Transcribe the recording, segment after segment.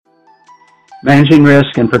Managing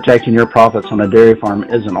risk and protecting your profits on a dairy farm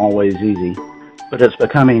isn't always easy, but it's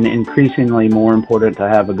becoming increasingly more important to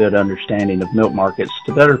have a good understanding of milk markets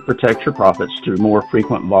to better protect your profits through more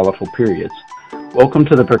frequent volatile periods. Welcome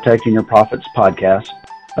to the Protecting Your Profits podcast,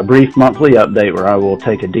 a brief monthly update where I will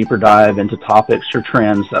take a deeper dive into topics or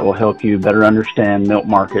trends that will help you better understand milk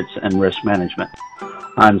markets and risk management.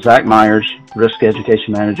 I'm Zach Myers, Risk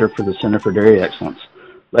Education Manager for the Center for Dairy Excellence.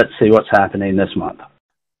 Let's see what's happening this month.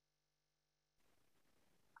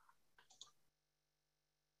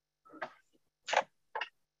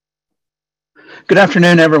 Good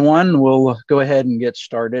afternoon, everyone. We'll go ahead and get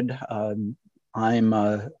started. I'm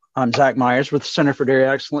Zach Myers with the Center for Dairy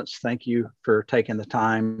Excellence. Thank you for taking the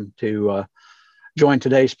time to join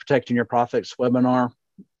today's Protecting Your Profits webinar.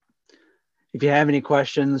 If you have any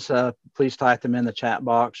questions, please type them in the chat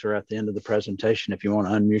box or at the end of the presentation. If you want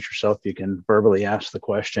to unmute yourself, you can verbally ask the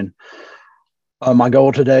question. My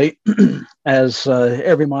goal today, as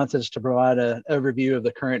every month, is to provide an overview of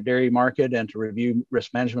the current dairy market and to review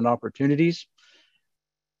risk management opportunities.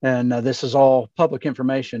 And this is all public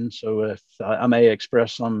information, so if I may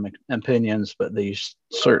express some opinions, but these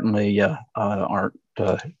certainly aren't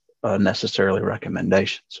necessarily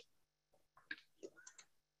recommendations.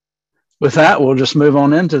 With that, we'll just move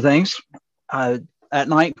on into things. At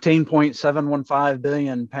 19.715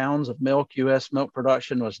 billion pounds of milk, U.S. milk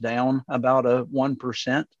production was down about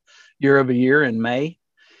 1% year over year in May.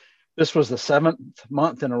 This was the 7th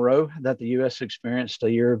month in a row that the U.S. experienced a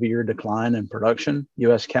year-over-year decline in production.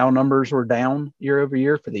 U.S. cow numbers were down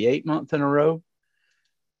year-over-year for the 8th month in a row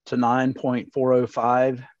to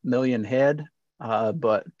 9.405 million head,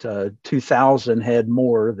 but 2,000 head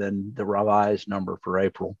more than the revised number for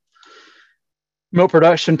April. Milk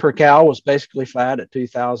production per cow was basically flat at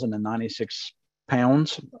 2,096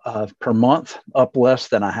 pounds per month, up less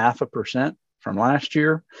than 0.5% from last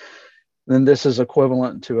year. Then this is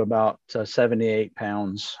equivalent to about 78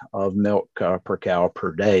 pounds of milk per cow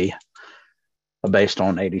per day, based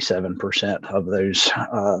on 87% of those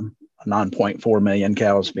 9.4 million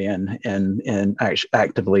cows being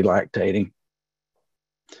actively lactating.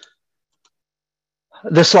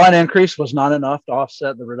 This slight increase was not enough to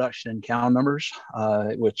offset the reduction in cow numbers,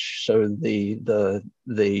 which showed the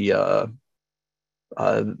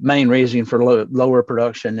main reason for lower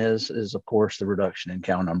production is of course the reduction in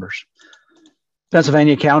cow numbers.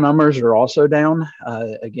 Pennsylvania cow numbers are also down,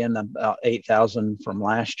 again about 8,000 from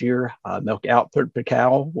last year. Milk output per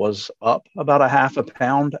cow was up about 0.5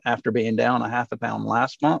 pound after being down 0.5 pound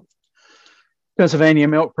last month. Pennsylvania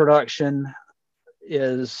milk production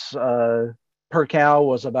is per cow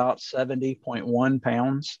was about 70.1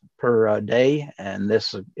 pounds per day, and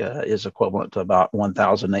this is equivalent to about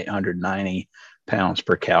 1,890 pounds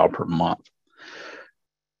per cow per month.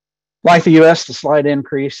 Like the U.S., the slight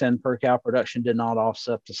increase in per cow production did not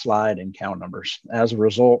offset the slide in cow numbers. As a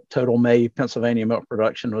result, total May Pennsylvania milk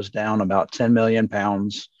production was down about 10 million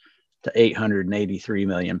pounds to 883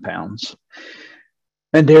 million pounds.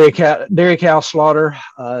 And dairy cow slaughter,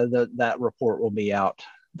 that report will be out.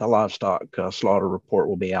 The livestock slaughter report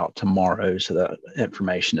will be out tomorrow, so that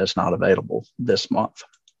information is not available this month.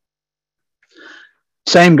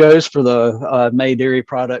 Same goes for the May dairy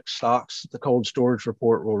product stocks. The cold storage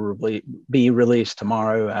report will be released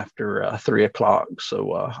tomorrow after 3 o'clock,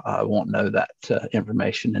 so I won't know that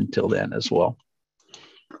information until then as well.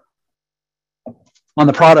 On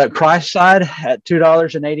the product price side, at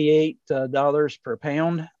 $2.88 per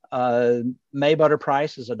pound, May butter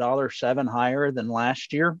price is $1.07 higher than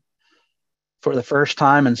last year. For the first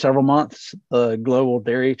time in several months, the global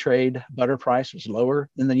dairy trade butter price was lower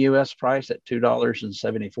than the U.S. price at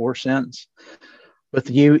 $2.74, but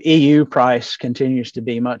the EU price continues to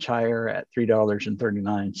be much higher at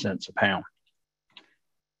 $3.39 a pound.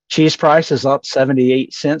 Cheese price is up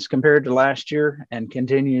 78 cents compared to last year and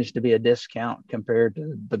continues to be a discount compared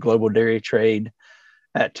to the global dairy trade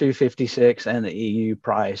at $2.56 and the EU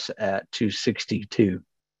price at $2.62.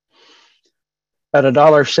 At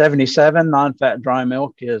 $1.77, non-fat dry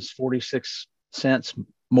milk is 46 cents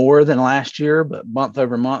more than last year, but month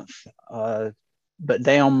over month, but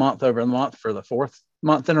down month over month for the 4th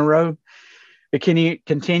month in a row. It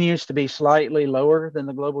continues to be slightly lower than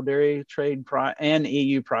the global dairy trade price and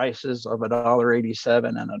EU prices of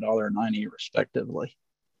 $1.87 and $1.90 respectively.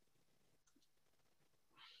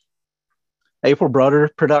 April butter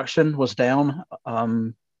production was down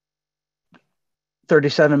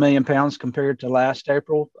 37 million pounds compared to last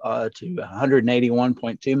April to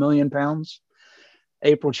 181.2 million pounds.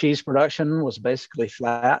 April cheese production was basically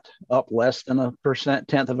flat, up less than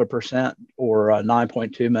 0.1%, or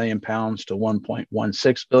 9.2 million pounds to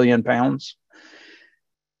 1.16 billion pounds.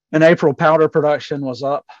 In April, powder production was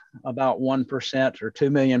up about 1% or 2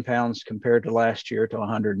 million pounds compared to last year to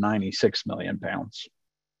 196 million pounds.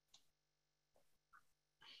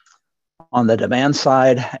 On the demand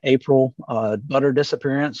side, April butter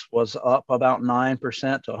disappearance was up about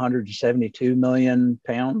 9% to 172 million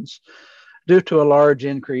pounds due to a large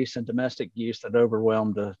increase in domestic use that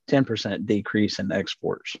overwhelmed a 10% decrease in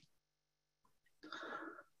exports.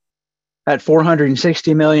 At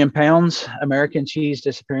 460 million pounds, American cheese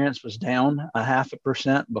disappearance was down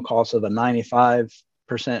 0.5% because of a 95%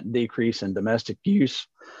 decrease in domestic use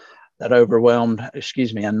that overwhelmed, a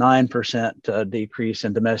 9% decrease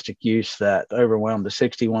in domestic use that overwhelmed a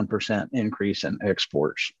 61% increase in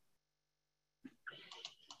exports.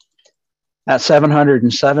 At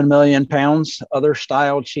 707 million pounds, other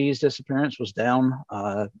style cheese disappearance was down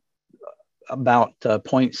about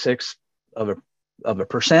 0.6 of a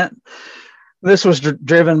percent. This was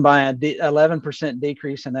driven by an 11%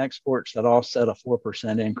 decrease in exports that offset a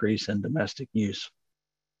 4% increase in domestic use.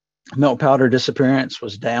 Milk powder disappearance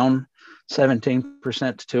was down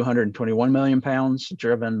 17% to 221 million pounds,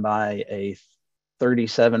 driven by a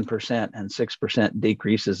 37% and 6%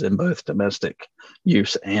 decreases in both domestic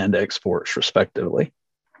use and exports, respectively.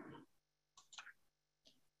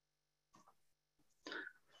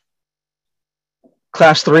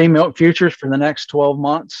 Class 3 milk futures for the next 12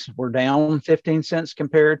 months were down 15 cents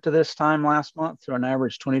compared to this time last month to an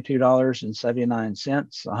average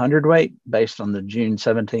 $22.79 a hundredweight based on the June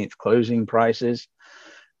 17th closing prices.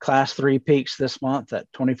 Class 3 peaks this month at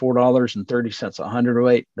 $24.30 a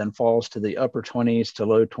hundredweight, then falls to the upper 20s to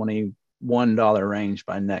low $21 range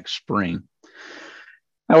by next spring.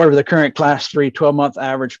 However, the current Class 3 12-month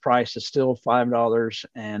average price is still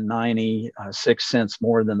 $5.96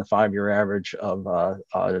 more than the 5-year average of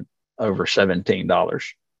over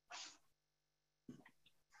 $17.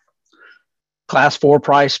 Class 4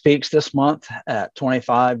 price peaks this month at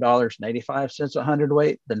 $25.85 a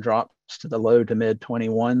hundredweight, then drops to the low to mid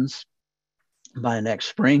 21s by next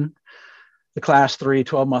spring. The Class 3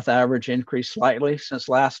 12-month average increased slightly since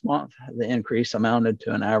last month. The increase amounted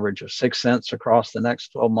to an average of 6 cents across the next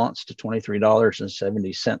 12 months to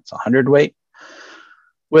 $23.70 a hundredweight.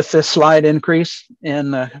 With this slight increase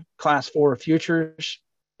in Class 4 futures,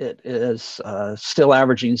 it is still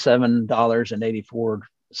averaging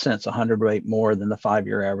 $7.84 a hundredweight more than the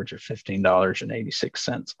 5-year average of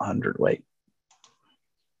 $15.86 a hundredweight.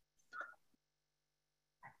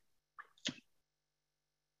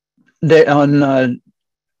 On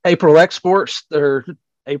April exports,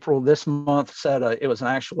 April this month said it was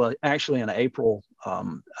actually an April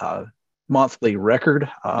monthly record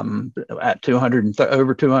at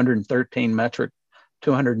over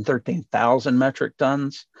 213,000 metric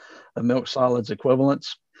tons of milk solids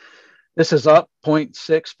equivalents. This is up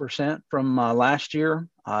 0.6% from last year,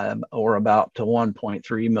 or about to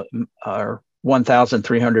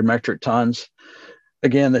 1,300 metric tons.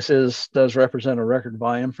 Again, this does represent a record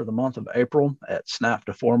volume for the month of April. It snapped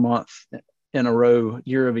a 4-month in a row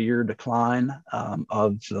year-over-year decline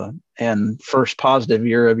and first positive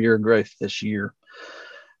year-over-year growth this year.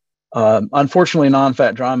 Unfortunately,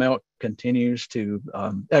 non-fat dry milk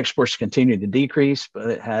exports continue to decrease, but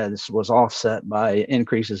it was offset by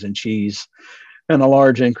increases in cheese and a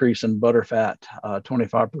large increase in butter fat,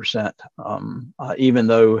 25%, even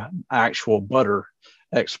though actual butter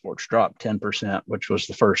exports dropped 10%, which was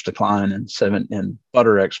the first decline in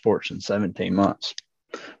butter exports in 17 months.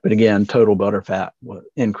 But again, total butter fat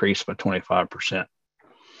increased by 25%.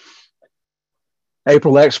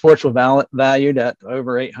 April exports were valued at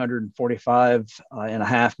over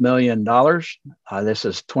 $845.5 million. This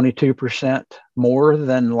is 22% more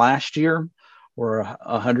than last year, or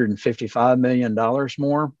 $155 million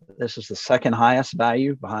more. This is the second highest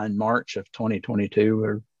value behind March of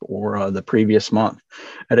 2022 or the previous month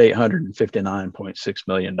at $859.6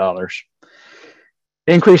 million.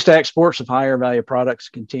 Increased exports of higher value products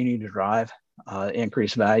continue to drive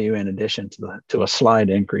increased value in addition to a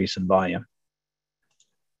slight increase in volume.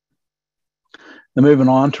 Now moving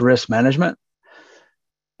on to risk management.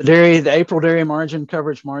 The April dairy margin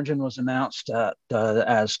coverage margin was announced as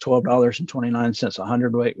 $12.29 a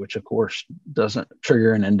hundredweight, which of course doesn't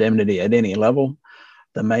trigger an indemnity at any level.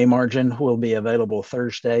 The May margin will be available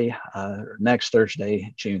next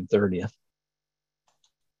Thursday, June 30th.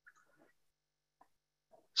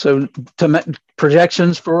 So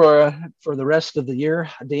projections for the rest of the year,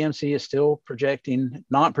 DMC is still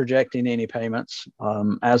not projecting any payments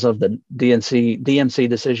as of the DMC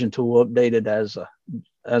decision tool updated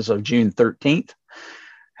as of June 13th.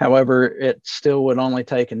 However, it still would only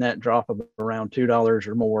take a net drop of around $2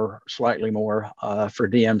 or more, slightly more, for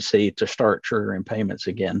DMC to start triggering payments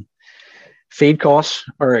again. Feed costs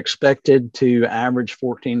are expected to average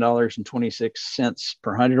 $14.26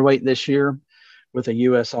 per hundredweight this year, with a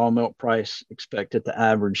U.S. all milk price expected to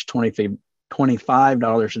average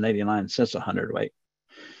 $25.89 a hundredweight.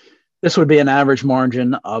 This would be an average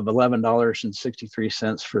margin of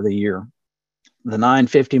 $11.63 for the year. The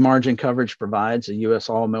 950 margin coverage provides a U.S.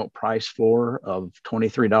 all milk price floor of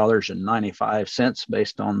 $23.95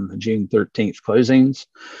 based on the June 13th closings,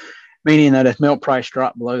 meaning that if milk price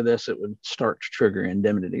dropped below this, it would start to trigger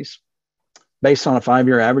indemnities. Based on a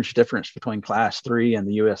 5-year average difference between Class 3 and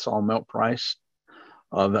the U.S. all milk price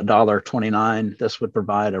of $1.29, this would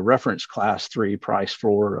provide a reference Class 3 price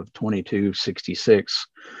floor of $22.66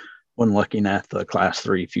 when looking at the Class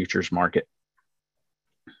 3 futures market.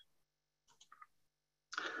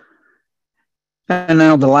 And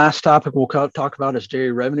now the last topic we'll talk about is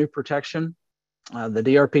dairy revenue protection. The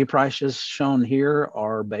DRP prices shown here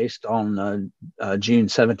are based on June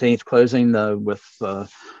 17th closing with the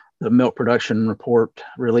milk production report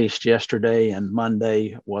released yesterday, and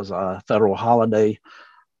Monday was a federal holiday.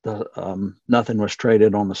 Nothing was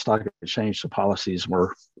traded on the stock exchange, so policies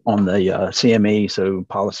were on the CME, so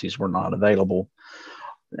policies were not available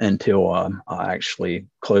until I actually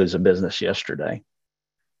closed the business yesterday.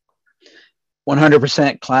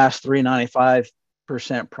 100% Class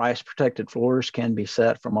 395% price protected floors can be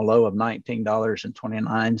set from a low of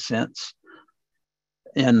 $19.29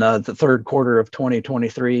 in the third quarter of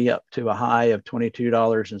 2023 up to a high of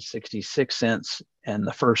 $22.66 in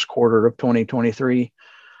the first quarter of 2023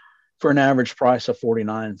 for an average price of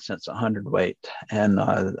 49 cents a hundredweight. And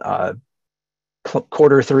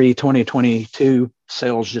quarter 3 2022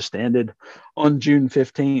 sales just ended on June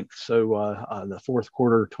 15th, so the fourth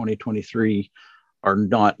quarter 2023 are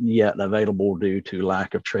not yet available due to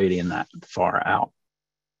lack of trading that far out.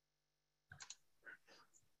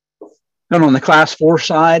 And on the Class 4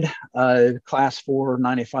 side, Class 4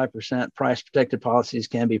 95% price protected policies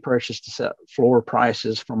can be purchased to set floor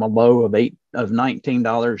prices from a low of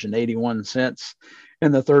 $19.81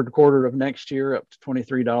 in the third quarter of next year up to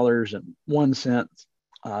 $23.01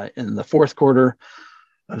 in the fourth quarter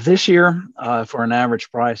of this year for an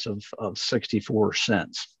average price of 64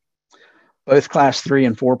 cents. Both Class 3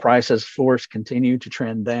 and 4 prices floors continue to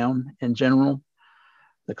trend down in general.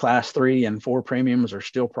 The Class 3 and 4 premiums are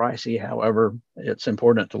still pricey. However, it's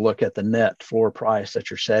important to look at the net floor price that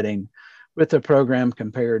you're setting with the program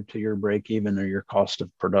compared to your break even or your cost of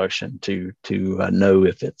production to know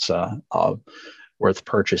if it's worth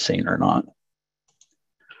purchasing or not.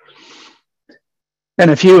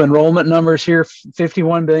 And a few enrollment numbers here.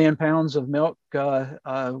 51 billion pounds of milk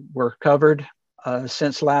were covered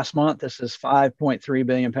since last month. This is 5.3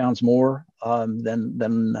 billion pounds more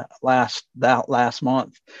than last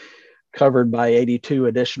month, covered by 82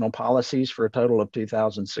 additional policies for a total of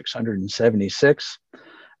 2,676.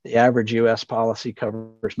 The average U.S. policy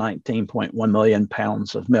covers 19.1 million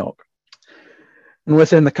pounds of milk. And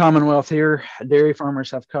within the Commonwealth here, dairy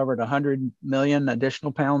farmers have covered 100 million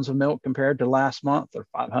additional pounds of milk compared to last month, or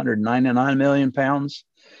 599 million pounds.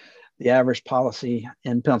 The average policy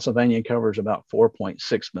in Pennsylvania covers about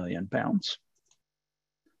 4.6 million pounds.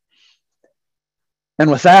 And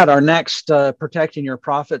with that, our next Protecting Your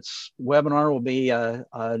Profits webinar will be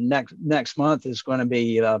next month is going to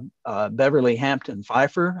be Beverly Hampton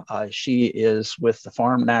Pfeiffer. She is with the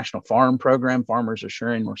National Farm Program, Farmers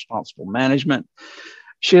Assuring Responsible Management.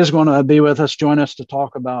 She is going to be with us, join us to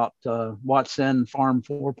talk about what's in Farm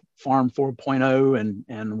 4.0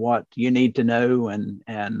 and what you need to know. And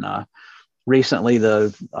recently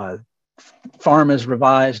the farm is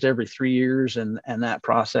revised every 3 years, and that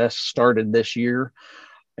process started this year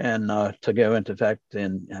and to go into effect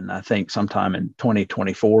in I think sometime in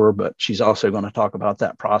 2024. But she's also going to talk about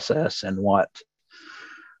that process and what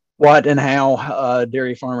and how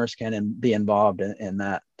dairy farmers can be involved in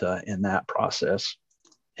that process.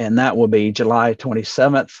 And that will be July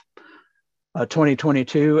 27th,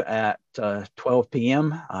 2022 at 12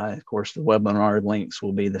 p.m. Of course, the webinar links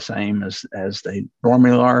will be the same as they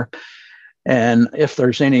normally are. And if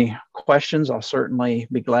there's any questions, I'll certainly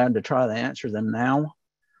be glad to try to answer them now.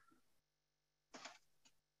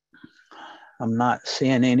 I'm not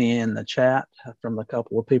seeing any in the chat from the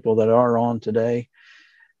couple of people that are on today.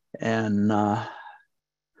 And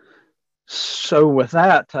so with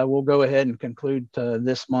that, we'll go ahead and conclude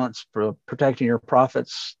this month's Protecting Your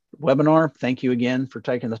Profits webinar. Thank you again for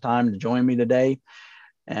taking the time to join me today.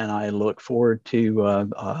 And I look forward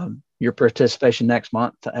to your participation next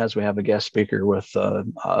month as we have a guest speaker with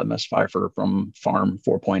Ms. Pfeiffer from Farm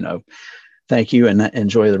 4.0. Thank you, and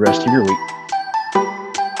enjoy the rest of your week.